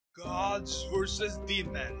Gods versus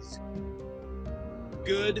demons.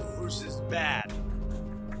 Good versus bad.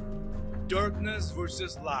 Darkness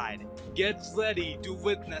versus light. Get ready to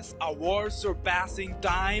witness a war surpassing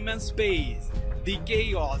time and space. The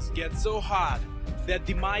chaos gets so hot that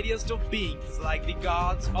the mightiest of beings, like the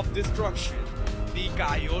gods of destruction, the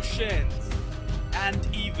Kaioshins, and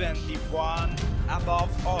even the one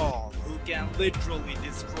above all who can literally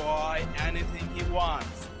destroy anything he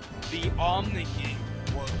wants, the Omni-King,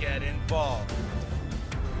 will get involved.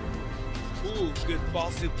 Who could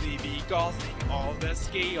possibly be causing all this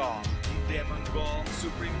chaos? The Demon Realm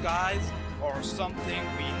Supreme Guys, or something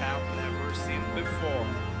we have never seen before?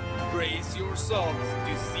 Brace yourselves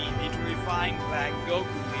to see the terrifying Black Goku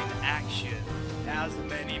in action, as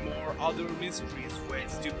many more other mysteries wait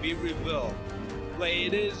to be revealed.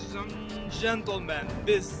 Ladies and gentlemen,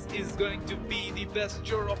 this is going to be the best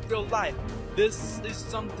year of your life. This is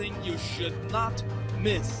something you should not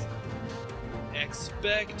miss.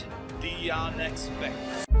 Expect the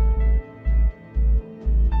unexpected.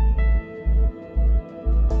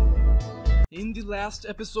 In the last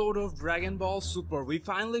episode of Dragon Ball Super, we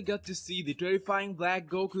finally got to see the terrifying Black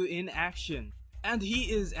Goku in action. And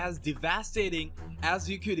he is as devastating as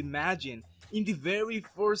you could imagine. In the very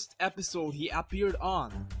first episode he appeared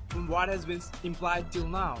on, from what has been implied till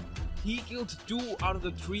now, he killed 2 out of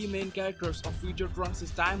the 3 main characters of Future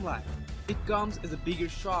Trunks' timeline. It comes as a bigger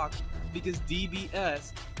shock because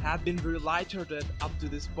DBS had been very lighthearted up to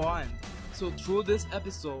this point. So through this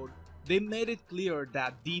episode, they made it clear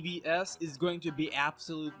that DBS is going to be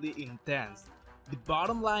absolutely intense. The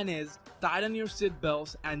bottom line is, tighten your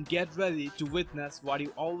seatbelts and get ready to witness what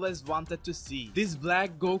you always wanted to see. This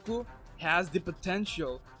Black Goku has the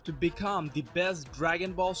potential to become the best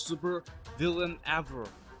Dragon Ball Super villain ever.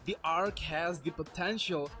 The arc has the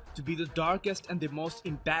potential to be the darkest and the most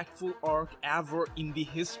impactful arc ever in the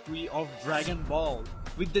history of Dragon Ball.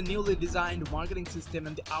 With the newly designed marketing system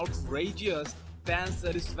and the outrageous,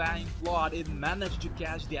 fan-satisfying plot, it managed to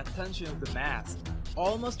catch the attention of the mass.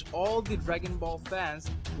 Almost all the Dragon Ball fans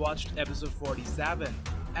watched episode 47.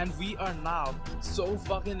 And we are now so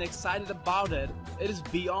fucking excited about it, it is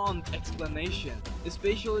beyond explanation.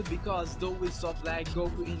 Especially because though we saw Black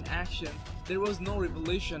Goku in action, there was no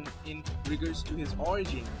revelation in regards to his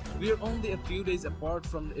origin. We are only a few days apart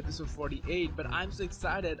from episode 48, but I'm so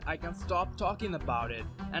excited I can't stop talking about it.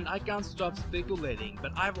 And I can't stop speculating,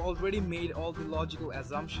 but I've already made all the logical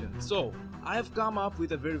assumptions. So, I have come up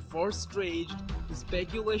with a very first-rate,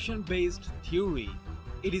 speculation-based theory.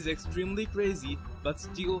 It is extremely crazy, but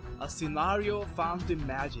still a scenario fun to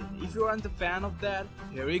imagine. If you aren't a fan of that,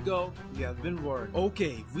 here you go, you have been warned.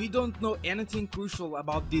 Okay, we don't know anything crucial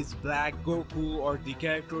about this Black Goku or the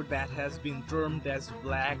character that has been termed as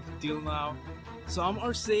Black till now. Some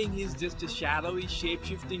are saying he's just a shadowy,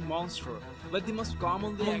 shape-shifting monster, but the most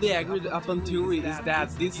commonly agreed upon theory is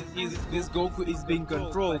that this Goku is being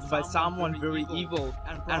controlled by someone very evil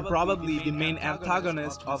and probably the main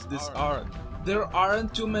antagonist of this arc. There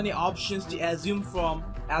aren't too many options to assume from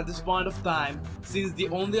at this point of time, since the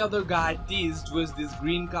only other guy teased was this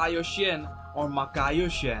green Kaioshin or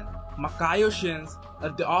Makaioshin. Makaioshin are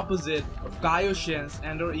the opposite of Kaioshins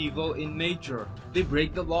and are evil in nature. They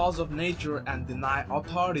break the laws of nature and deny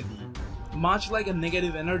authority, much like a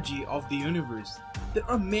negative energy of the universe. There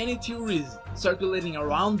are many theories circulating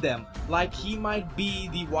around them, like he might be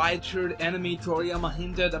the white-haired enemy Toriyama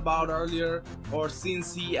hinted about earlier, or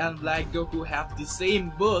since he and Black Goku have the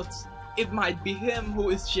same boots, it might be him who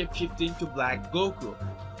is shape-shifting to Black Goku.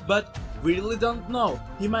 But we really don't know.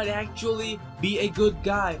 He might actually be a good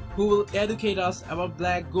guy who will educate us about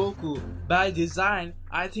Black Goku. By design,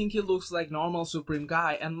 I think he looks like normal Supreme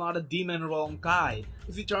Guy and not a Demon Realm guy.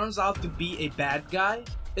 If he turns out to be a bad guy,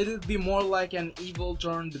 it would be more like an evil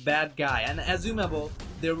turned bad guy, and assumable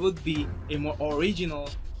there would be a more original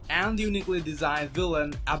and uniquely designed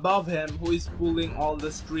villain above him who is pulling all the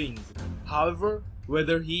strings. However,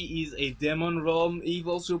 whether he is a Demon Realm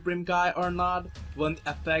evil Supreme Guy or not won't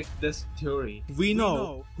affect this theory. We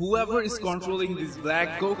know whoever is controlling this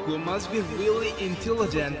Black Goku must be really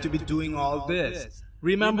intelligent to be doing all this.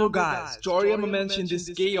 Remember guys, Toriyama mentioned this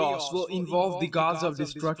chaos will involve the gods of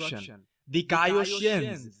destruction, the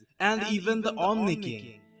Kaioshins, and even the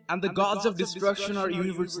Omni-King. And the gods of destruction are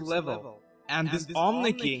universal level, and this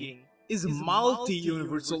Omni-King is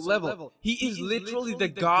multi-universal level. He is literally the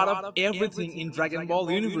god of everything in Dragon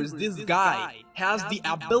Ball universe. This guy has the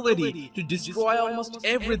ability to destroy almost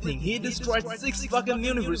everything. He destroyed 6 fucking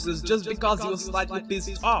universes just because he was slightly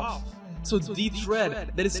pissed off. So the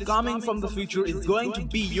threat that is coming from the future is going to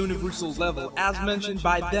be universal level. As mentioned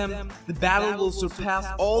by them, the battle will surpass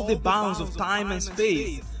all the bounds of time and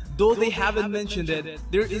space. though they haven't mentioned it,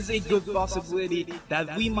 there is a good possibility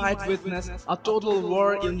that we might witness a total war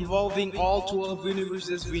involving all 12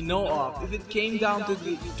 universes we know of. If it came down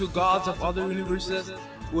to gods of other universes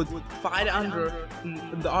would fight under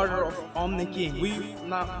the order of Omni-King.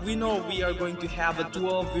 We know we are going to have a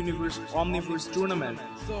 12 universe Omniverse tournament.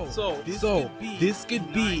 So this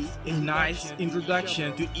could be a nice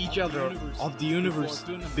introduction to each other of the universe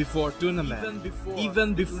before tournament.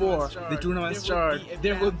 Even before the tournament starts,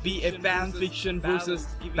 there would be a fan fiction versus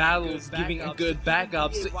battles giving a good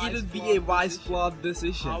backup, so it would be a wise plot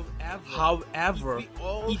decision. However,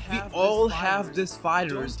 if we all have these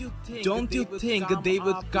fighters, don't you think they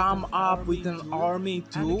would come up with an army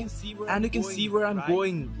too? And you can see where I'm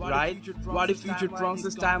going, right? What if Future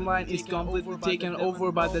Trunks' timeline is completely taken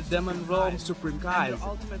over by the Demon Realm Supreme Kais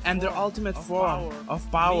and their ultimate form of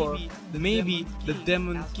power, maybe the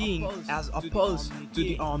Demon King as opposed to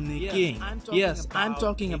the Omni-King? Yes, I'm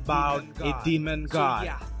talking about a demon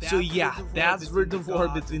god. So yeah, that's where the war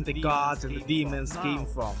between the gods and the demons came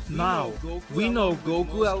from. Now, we know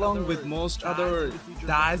Goku along with most other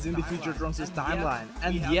dies in the Future Trunks' timeline,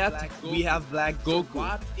 and yet we have Black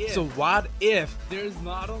Goku. So what if there's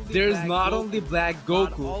not only Black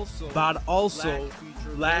Goku, but also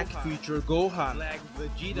Black Future Gohan,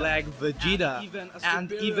 Black Vegeta,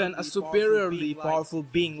 and even a superiorly powerful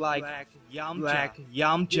being like Black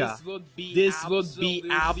Yamcha? This would be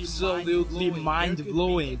absolutely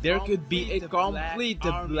mind-blowing. There could be a complete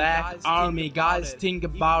black army. Guys, think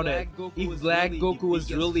about it. If Black Goku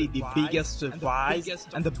was really the biggest surprise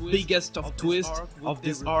and the biggest of twists of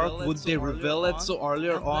this arc, would they reveal it so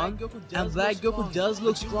earlier on? And Black Goku does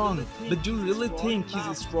look strong, but do you really think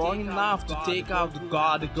he's strong enough to take out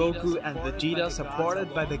God Goku and Vegeta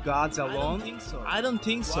supported by the gods alone? I don't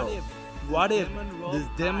think so. What if this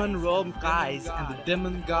Demon Realm Kais and the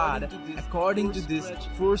Demon God, according to this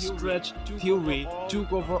first stretch theory,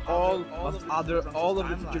 took over all of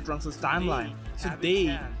the Future Trunks' timeline? So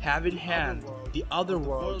they have in hand the other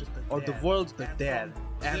world, or the world of the dead.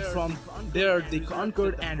 And from there they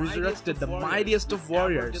conquered and resurrected the mightiest of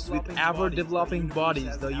warriors with ever-developing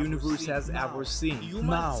bodies the universe has ever seen.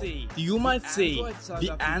 Now, you might say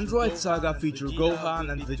the Android Saga Future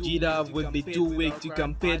Gohan and Vegeta would be too weak to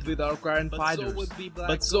compete with our current fighters,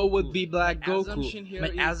 but so would be Black Goku.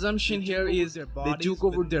 My assumption here is they took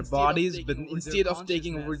over their bodies, but instead of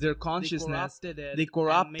taking over their consciousness, they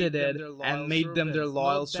corrupted it and made them their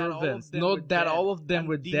loyal servants. Note that all of them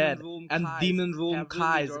were dead, and Demon Realm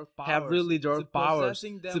Kai have really dark powers,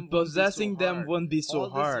 so possessing them won't be so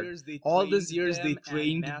hard. All these years they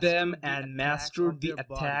trained them and mastered the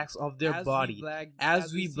attacks of their body.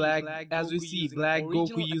 As we see Black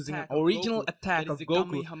Goku using an original attack of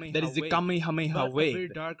Goku, that is the Kamehameha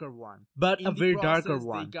wave, but a very darker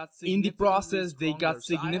one. In the process they got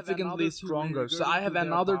significantly stronger, so I have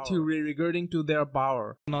another theory regarding to their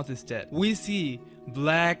power. Notice that we see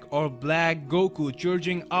Black Goku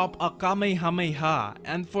charging up a Kamehameha,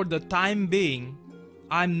 and for the time being,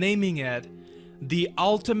 I'm naming it the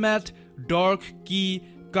Ultimate Dark Ki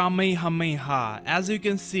Kamehameha. As you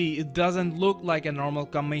can see, it doesn't look like a normal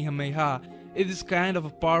Kamehameha. It is kind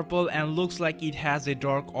of purple and looks like it has a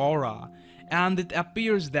dark aura, and it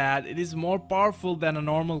appears that it is more powerful than a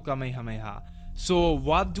normal Kamehameha. So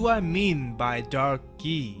what do I mean by Dark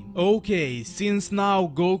Ki? Okay, since now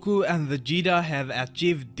Goku and Vegeta have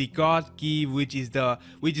achieved the God Ki, which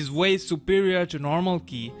is way superior to normal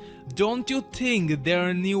Ki, don't you think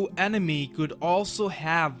their new enemy could also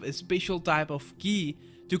have a special type of Ki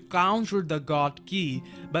to counter the God Ki,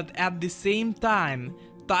 but at the same time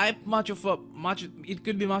it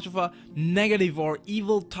could be much of a negative or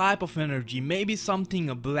evil type of energy, maybe something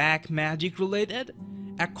black magic related?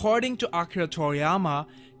 According to Akira Toriyama,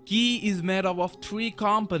 Ki is made up of 3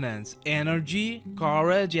 components: energy,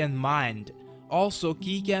 courage, and mind. Also,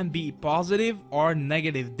 Ki can be positive or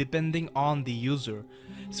negative depending on the user.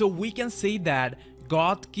 So we can say that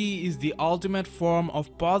God Ki is the ultimate form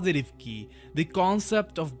of positive Ki. The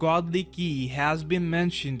concept of godly Ki has been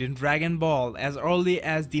mentioned in Dragon Ball as early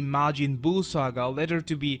as the Majin Buu saga, later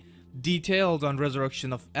to be detailed on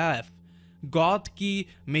Resurrection of F. God Ki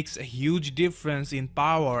makes a huge difference in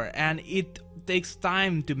power, and it takes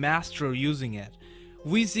time to master using it.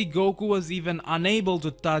 We see Goku was even unable to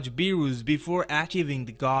touch Beerus before achieving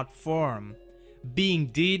the God form. Being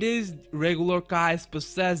deities, regular Kais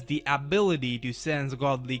possess the ability to sense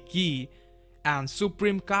godly Ki, and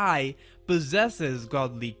Supreme Kai possesses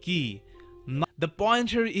godly Ki. The point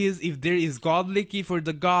here is, if there is godly Ki for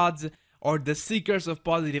the gods, or the seekers of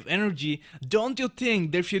positive energy, don't you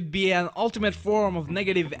think there should be an ultimate form of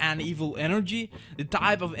negative and evil energy? The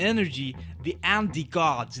type of energy the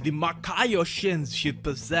anti-gods, the Makayoshins, should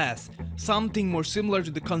possess, something more similar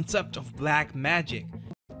to the concept of black magic.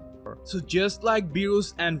 So just like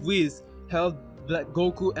Beerus and Whis helped Black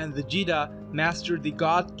Goku and Vegeta master the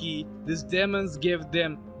God Ki, these demons gave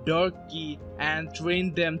them Dark Ki and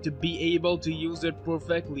trained them to be able to use it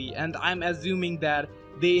perfectly, and I'm assuming that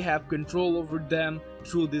they have control over them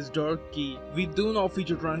through this Dark Ki. We do know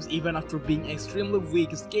Future Trunks, even after being extremely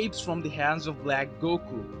weak, escapes from the hands of Black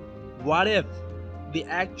Goku. What if they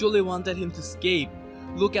actually wanted him to escape?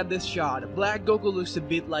 Look at this shot. Black Goku looks a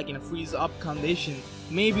bit like in a freeze-up condition.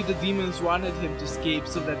 Maybe the demons wanted him to escape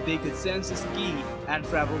so that they could sense his ki and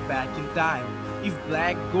travel back in time. If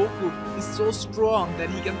Black Goku is so strong that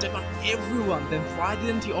he can take on everyone, then why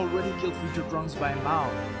didn't he already kill Future Trunks by now?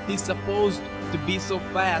 He's supposed to be so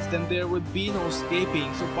fast, then there would be no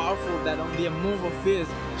escaping, so powerful that only a move of his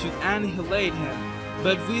should annihilate him.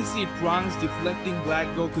 But we see Trunks deflecting Black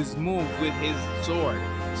Goku's move with his sword,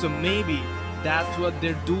 so maybe that's what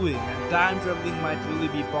they're doing, and time traveling might really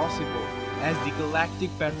be possible. As the Galactic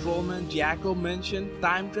Patrolman Jaco mentioned,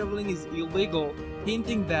 time traveling is illegal,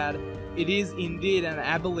 hinting that it is indeed an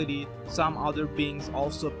ability some other beings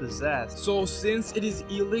also possess. So since it is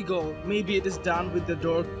illegal, maybe it is done with the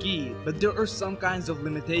Dark Ki, but there are some kinds of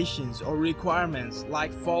limitations or requirements,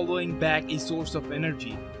 like following back a source of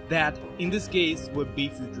energy, that in this case would be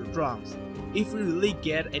Future Trunks. If we really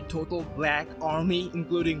get a total black army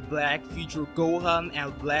including Black Future Gohan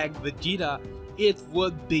and Black Vegeta, it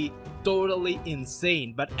would be totally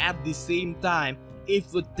insane, but at the same time it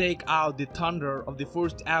would take out the thunder of the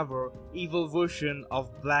first ever evil version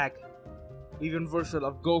of Goku,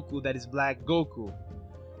 that is Black Goku.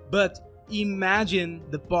 But imagine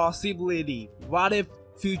the possibility. What if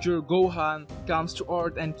Future Gohan comes to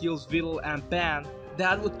Earth and kills Videl and Pan?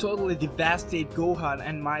 That would totally devastate Gohan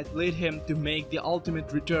and might lead him to make the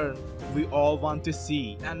ultimate return we all want to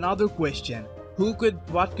see. Another question,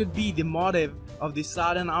 what could be the motive of the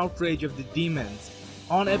sudden outrage of the demons?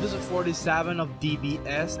 On episode 47 of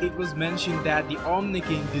DBS, it was mentioned that the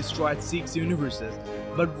Omni-King destroyed 6 universes.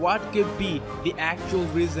 But what could be the actual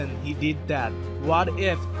reason he did that? What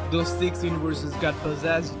if those 6 universes got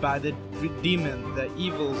possessed by the demons, the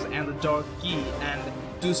evils, and the Dark Ki, and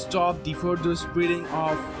to stop the further spreading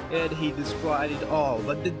of it, he destroyed it all?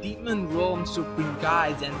 But the demon realm Supreme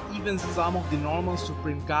Guys and even some of the normal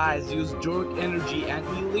Supreme Guys use dark energy and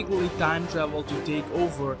illegally time travel to take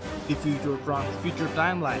over the Future Trunks future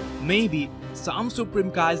timeline. Maybe some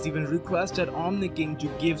Supreme Guys even requested Omni-King to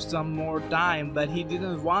give some more time, but he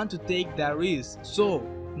didn't want to take that risk. So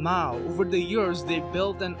now, over the years, they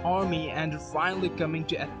built an army and are finally coming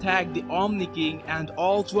to attack the Omni-King and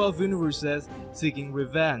all 12 universes, seeking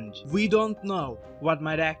revenge. We don't know what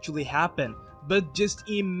might actually happen, but just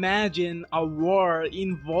imagine a war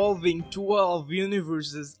involving 12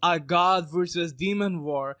 universes, a god versus demon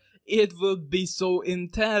war. It would be so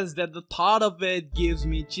intense that the thought of it gives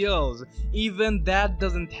me chills. Even that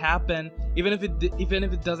doesn't happen. Even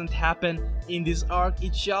if it doesn't happen in this arc,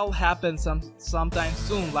 it shall happen sometime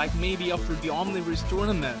soon, like maybe after the Omniverse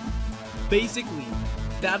tournament. Basically,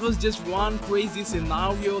 that was just one crazy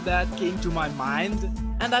scenario that came to my mind,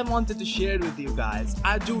 and I wanted to share it with you guys.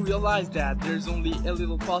 I do realize that there's only a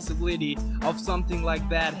little possibility of something like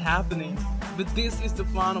that happening, but this is the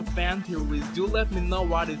fun of fan theories. Do let me know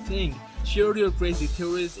what you think. Share your crazy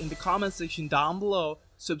theories in the comment section down below.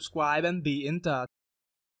 Subscribe and be in touch.